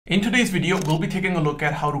In today's video, we'll be taking a look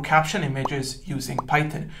at how to caption images using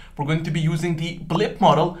Python. We're going to be using the blip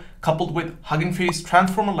model coupled with Hugging Face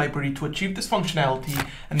transformer library to achieve this functionality,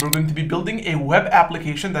 and we're going to be building a web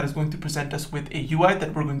application that is going to present us with a UI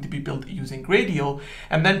that we're going to be built using Gradio.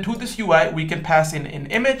 And then to this UI, we can pass in an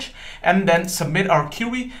image and then submit our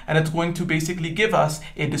query, and it's going to basically give us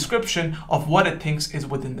a description of what it thinks is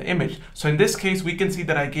within the image. So in this case, we can see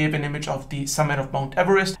that I gave an image of the summit of Mount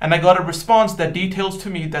Everest, and I got a response that details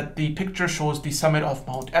to me that the picture shows the summit of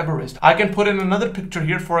Mount Everest. I can put in another picture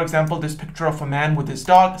here, for example, this picture of a man with his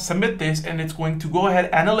dog, submit this, and it's going to go ahead,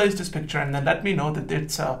 analyze this picture, and then let me know that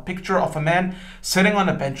it's a picture of a man sitting on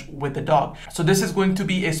a bench with a dog. So this is going to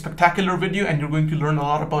be a spectacular video, and you're going to learn a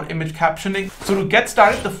lot about image captioning. So to get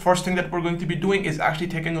started, the first thing that we're going to be doing is actually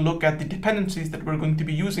taking a look at the dependencies that we're going to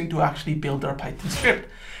be using to actually build our Python script.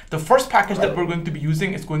 The first package that we're going to be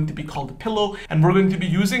using is going to be called Pillow, and we're going to be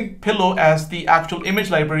using Pillow as the actual image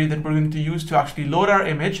library that we're going to use to actually load our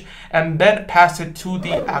image and then pass it to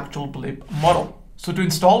the actual blip model. So to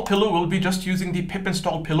install Pillow, we'll be just using the pip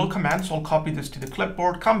install pillow command. So I'll copy this to the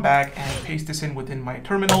clipboard, come back and paste this in within my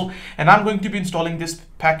terminal. And I'm going to be installing this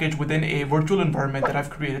package within a virtual environment that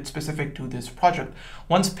I've created specific to this project.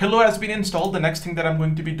 Once Pillow has been installed, the next thing that I'm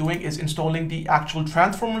going to be doing is installing the actual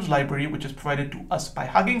transformers library, which is provided to us by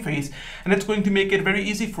Hugging Face. And it's going to make it very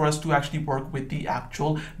easy for us to actually work with the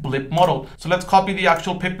actual blip model. So let's copy the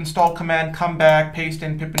actual pip install command, come back, paste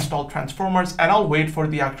in pip install transformers, and I'll wait for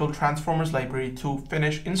the actual transformers library to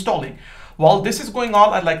finish installing. While this is going on,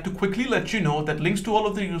 I'd like to quickly let you know that links to all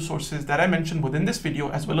of the resources that I mentioned within this video,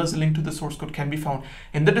 as well as a link to the source code, can be found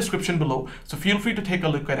in the description below. So feel free to take a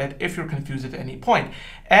look at it if you're confused at any point.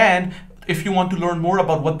 And if you want to learn more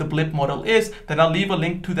about what the blip model is, then I'll leave a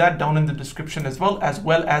link to that down in the description as well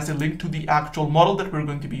as a link to the actual model that we're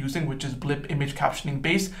going to be using, which is blip image captioning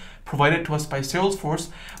base, provided to us by Salesforce.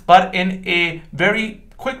 But in a very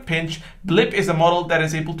quick pinch, blip is a model that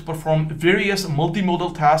is able to perform various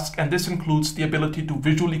multimodal tasks, and this includes the ability to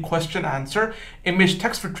visually question answer, image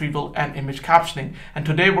text retrieval, and image captioning. And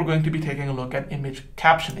today we're going to be taking a look at image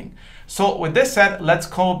captioning. So with this said, let's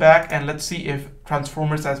go back and let's see if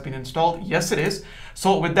transformers has been installed. Yes, it is.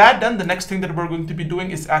 So with that done, the next thing that we're going to be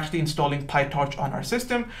doing is actually installing PyTorch on our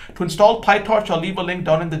system. To install PyTorch, I'll leave a link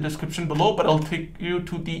down in the description below, but I'll take you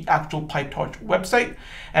to the actual PyTorch website.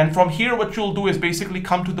 And from here, what you'll do is basically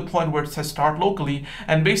come to the point where it says start locally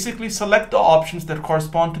and basically select the options that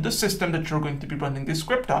correspond to the system that you're going to be running this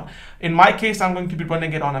script on. In my case, I'm going to be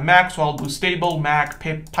running it on a Mac, so I'll do stable, Mac,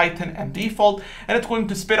 pip, Python, and default, and it's going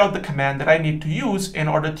to spit out the command that I need to use in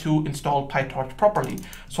order to install PyTorch properly.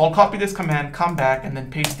 So I'll copy this command, come back, and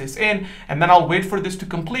then paste this in, and then I'll wait for this to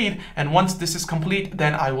complete. And once this is complete,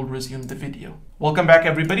 then I will resume the video. Welcome back,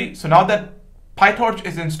 everybody. So now that PyTorch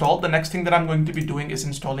is installed, the next thing that I'm going to be doing is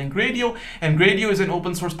installing Gradio. And Gradio is an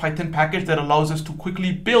open source Python package that allows us to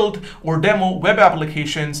quickly build or demo web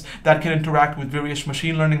applications that can interact with various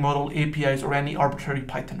machine learning model, APIs, or any arbitrary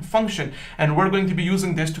Python function. And we're going to be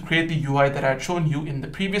using this to create the UI that I had shown you in the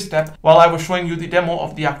previous step while I was showing you the demo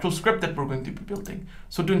of the actual script that we're going to be building.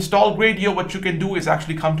 So to install Gradio, what you can do is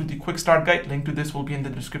actually come to the quick start guide. Link to this will be in the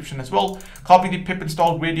description as well. Copy the pip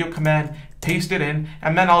install Gradio command, paste it in,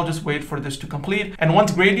 and then I'll just wait for this to complete. And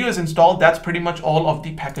once Gradio is installed, that's pretty much all of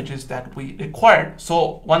the packages that we required.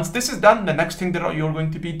 So once this is done, the next thing that you're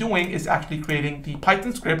going to be doing is actually creating the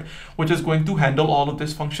Python script, which is going to handle all of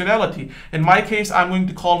this functionality. In my case, I'm going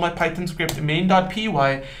to call my Python script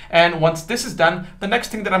main.py. And once this is done, the next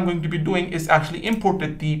thing that I'm going to be doing is actually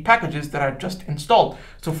imported the packages that I've just installed.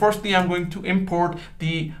 So firstly, I'm going to import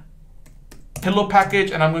the Pillow package,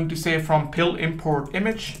 and I'm going to say from pill import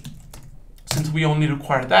image, since we only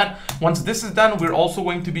require that. Once this is done, we're also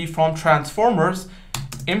going to be from transformers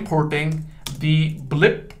importing the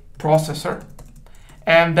blip processor.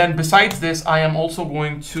 And then besides this, I am also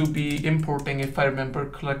going to be importing, if I remember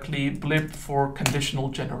correctly, blip for conditional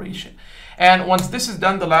generation. And once this is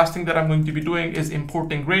done, the last thing that I'm going to be doing is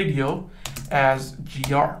importing Gradio as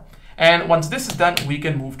gr. And once this is done, we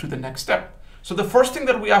can move to the next step. So the first thing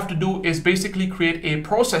that we have to do is basically create a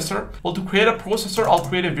processor. Well, to create a processor, I'll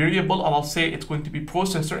create a variable, and I'll say it's going to be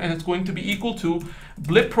processor, and it's going to be equal to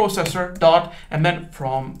blip processor dot, and then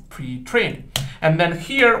from pre-train. And then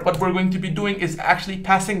here, what we're going to be doing is actually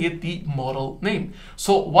passing it the model name.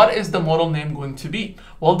 So what is the model name going to be?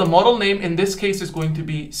 Well, the model name in this case is going to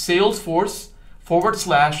be Salesforce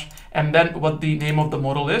 / and then what the name of the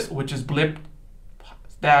model is, which is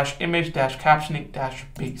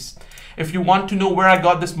blip-image-captioning-base. If you want to know where I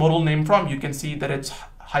got this model name from, you can see that it's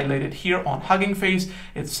highlighted here on Hugging Face.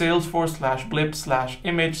 It's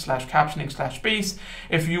Salesforce/blip/image/captioning/base.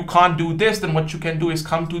 If you can't do this, then what you can do is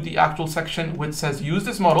come to the actual section which says use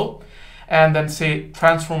this model and then say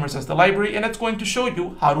transformers as the library, and it's going to show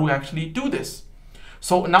you how to actually do this.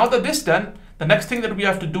 So now that this is done, the next thing that we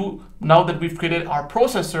have to do now that we've created our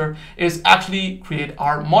processor is actually create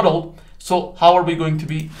our model. So how are we going to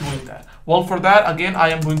be doing that? Well, for that, again, I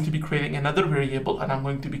am going to be creating another variable, and I'm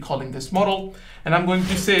going to be calling this model, and I'm going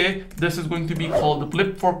to say this is going to be called the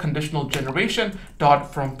blip for conditional generation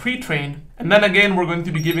dot from pre-trained. And then again, we're going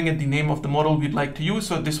to be giving it the name of the model we'd like to use.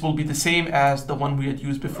 So this will be the same as the one we had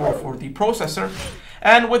used before for the processor.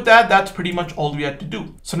 And with that, that's pretty much all we had to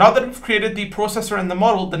do. So now that we've created the processor and the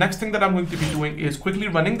model, the next thing that I'm going to be doing is quickly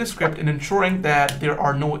running the script and ensuring that there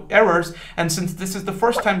are no errors. And since this is the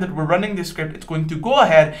first time that we're running this script, it's going to go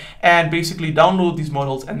ahead and basically download these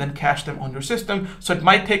models and then cache them on your system. So it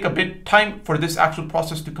might take a bit time for this actual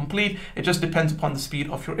process to complete. It just depends upon the speed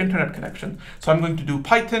of your internet connection. So I'm going to do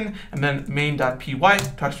Python and then main.py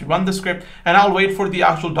to actually run the script, and I'll wait for the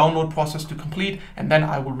actual download process to complete, and then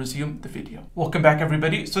I will resume the video. Welcome back,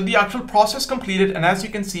 everybody. So the actual process completed, and as you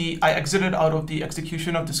can see, I exited out of the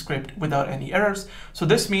execution of the script without any errors. So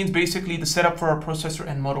this means basically the setup for our processor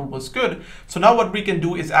and model was good. So now what we can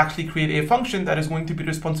do is actually create a function that is going to be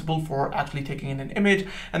responsible for actually taking in an image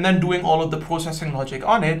and then doing all of the processing logic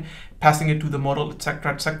on it, passing it to the model,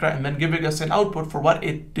 etc., and then giving us an output for what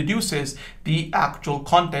it deduces the actual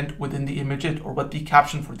content within the image or what the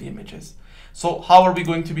caption for the image is. So how are we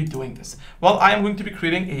going to be doing this? Well, I am going to be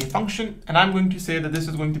creating a function, and I'm going to say that this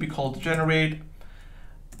is going to be called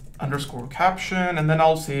generate_caption, and then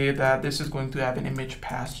I'll say that this is going to have an image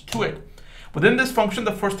passed to it. Within this function,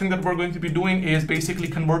 the first thing that we're going to be doing is basically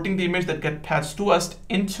converting the image that gets passed to us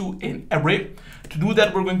into an array. To do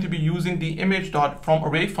that, we're going to be using the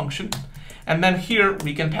image.fromArray function, and then here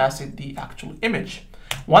we can pass it the actual image.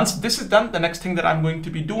 Once this is done, the next thing that I'm going to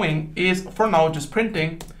be doing is, for now, just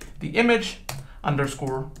printing the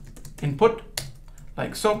image_input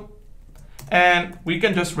like so, and we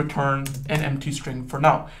can just return an empty string for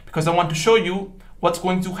now because I want to show you what's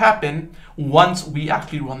going to happen once we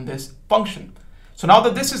actually run this function. So now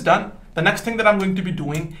that this is done, the next thing that I'm going to be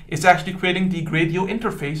doing is actually creating the gradio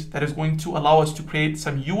interface that is going to allow us to create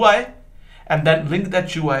some UI and then link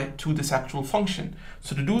that UI to this actual function.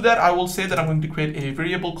 So to do that, I will say that I'm going to create a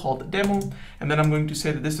variable called demo, and then I'm going to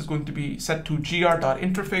say that this is going to be set to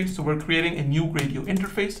gr.interface. So we're creating a new gradio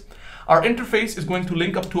interface. Our interface is going to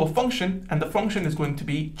link up to a function, and the function is going to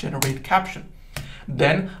be generate caption.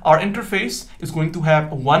 Then our interface is going to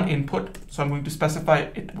have one input. So I'm going to specify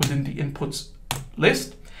it within the inputs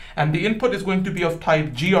list, and the input is going to be of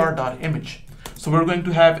type gr.image. So we're going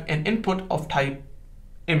to have an input of type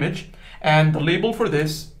image, and the label for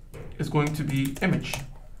this is going to be image.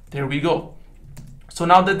 There we go. So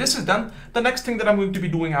now that this is done, the next thing that I'm going to be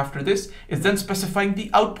doing after this is then specifying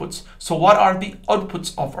the outputs. So what are the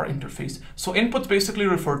outputs of our interface? So inputs basically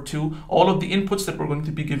refer to all of the inputs that we're going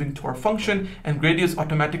to be giving to our function, and gradio is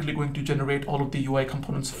automatically going to generate all of the UI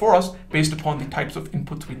components for us based upon the types of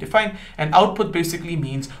inputs we define. And output basically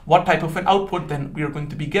means what type of an output then we are going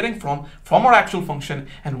to be getting from our actual function,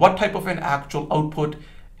 and what type of an actual output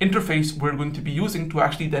interface we're going to be using to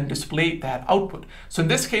actually then display that output. So in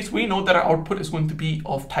this case, we know that our output is going to be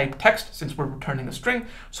of type text since we're returning a string.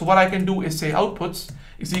 So what I can do is say outputs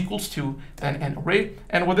is equals to then an array,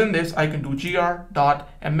 and within this I can do gr dot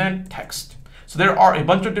and then text. So there are a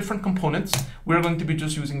bunch of different components. We're going to be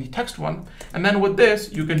just using the text one, and then with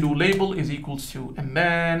this you can do label is equals to, and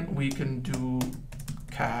then we can do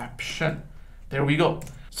caption. There we go.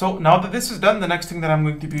 So now that this is done, the next thing that I'm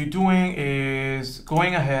going to be doing is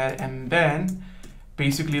going ahead and then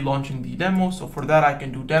basically launching the demo. So for that, I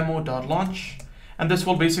can do demo.launch, and this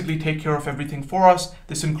will basically take care of everything for us.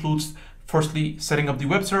 This includes firstly setting up the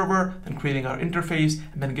web server, then creating our interface,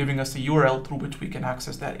 and then giving us a URL through which we can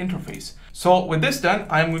access that interface. So with this done,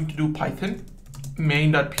 I'm going to do Python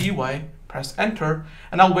main.py, press enter,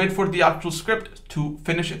 and I'll wait for the actual script to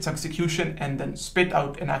finish its execution and then spit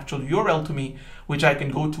out an actual URL to me, which I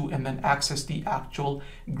can go to and then access the actual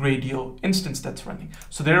gradio instance that's running.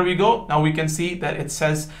 So there we go. Now we can see that it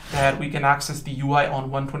says that we can access the UI on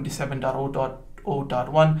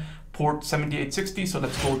 127.0.0.1 port 7860. So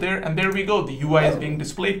let's go there, and there we go. The UI is being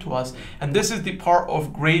displayed to us, and this is the part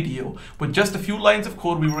of gradio. With just a few lines of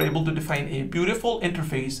code, we were able to define a beautiful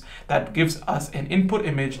interface that gives us an input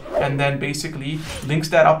image and then basically links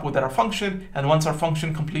that up with our function. And once our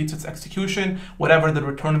function completes its execution, whatever the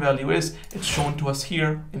return value is, it's shown to us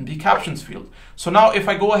here in the captions field. So now if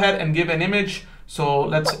I go ahead and give an image, So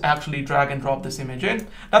let's actually drag and drop this image in.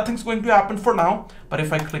 Nothing's going to happen for now, but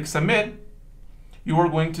if I click submit, you are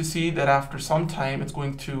going to see that after some time it's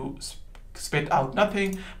going to spit out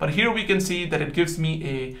nothing. But here we can see that it gives me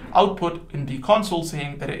a output in the console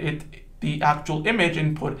saying that the actual image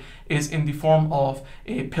input is in the form of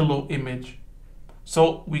a pillow image.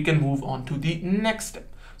 So we can move on to the next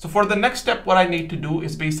step. So for the next step, what I need to do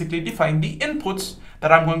is basically define the inputs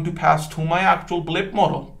that I'm going to pass to my actual blip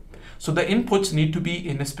model. So the inputs need to be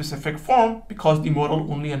in a specific form because the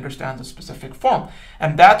model only understands a specific form.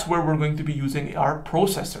 And that's where we're going to be using our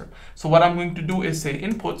processor. So what I'm going to do is say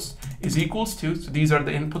inputs is equals to, so these are the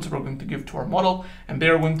inputs we're going to give to our model, and they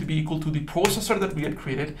are going to be equal to the processor that we had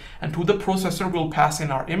created. And to the processor, we'll pass in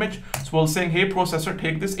our image. So we'll say, hey, processor,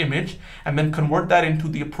 take this image and then convert that into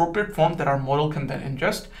the appropriate form that our model can then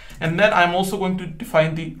ingest. And then I'm also going to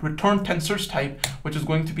define the return tensors type, which is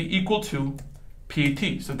going to be equal to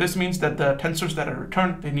PAT. So this means that the tensors that are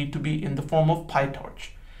returned, they need to be in the form of PyTorch.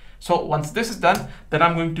 So once this is done, then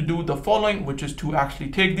I'm going to do the following, which is to actually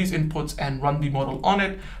take these inputs and run the model on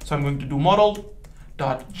it. So I'm going to do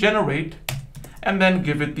model.generate and then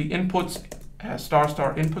give it the inputs as **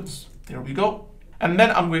 inputs. There we go. And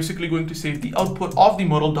then I'm basically going to save the output of the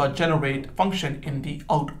model.generate function in the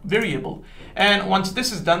out variable. And once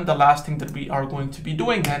this is done, the last thing that we are going to be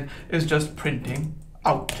doing then is just printing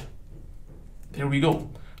out. There we go.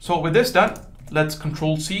 So with this done, let's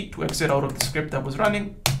Control-C to exit out of the script that was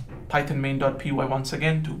running. Python main.py once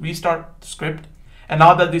again to restart the script. And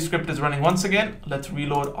now that the script is running once again, let's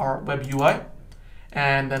reload our web UI.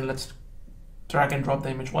 And then let's drag and drop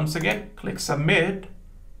the image once again. Click submit.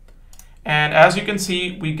 And as you can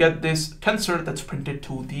see, we get this tensor that's printed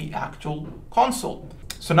to the actual console.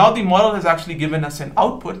 So now the model has actually given us an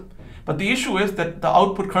output. But the issue is that the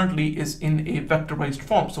output currently is in a vectorized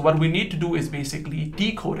form. So what we need to do is basically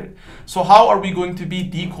decode it. So how are we going to be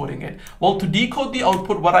decoding it? Well, to decode the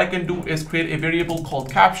output, what I can do is create a variable called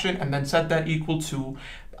caption and then set that equal to,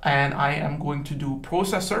 and I am going to do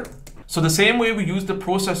processor. So the same way we use the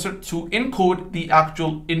processor to encode the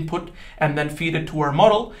actual input and then feed it to our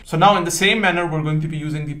model. So now in the same manner, we're going to be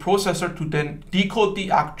using the processor to then decode the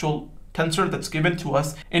actual tensor that's given to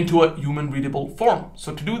us into a human readable form.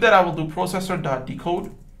 So to do that, I will do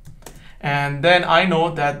processor.decode. And then I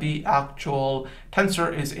know that the actual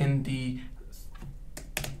tensor is in the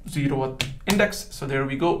 0th index. So there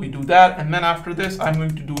we go, we do that. And then after this, I'm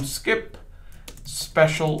going to do skip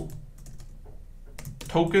special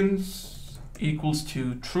tokens equals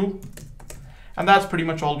to true. And that's pretty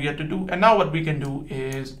much all we had to do. And now what we can do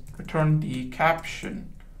is return the caption.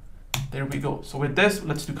 There we go. So with this,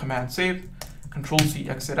 let's do command save, Control-C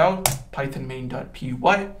exit out, Python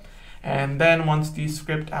main.py. And then once the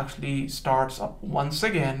script actually starts up once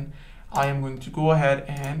again, I am going to go ahead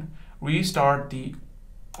and reload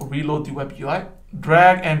the web UI,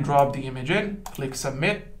 drag and drop the image in, click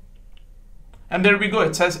submit. And there we go.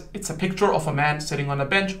 It says it's a picture of a man sitting on a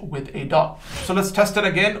bench with a dog. So let's test it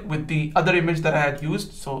again with the other image that I had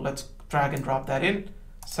used. So let's drag and drop that in,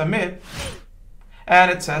 submit.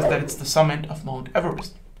 And it says that it's the summit of Mount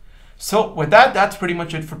Everest. So with that, that's pretty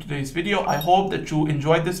much it for today's video. I hope that you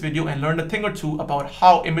enjoyed this video and learned a thing or two about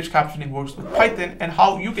how image captioning works with Python and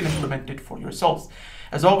how you can implement it for yourselves.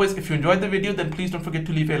 As always, if you enjoyed the video, then please don't forget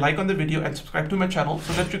to leave a like on the video and subscribe to my channel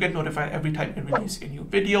so that you get notified every time I release a new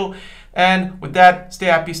video. And with that, stay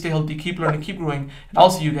happy, stay healthy, keep learning, keep growing, and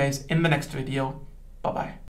I'll see you guys in the next video. Bye-bye.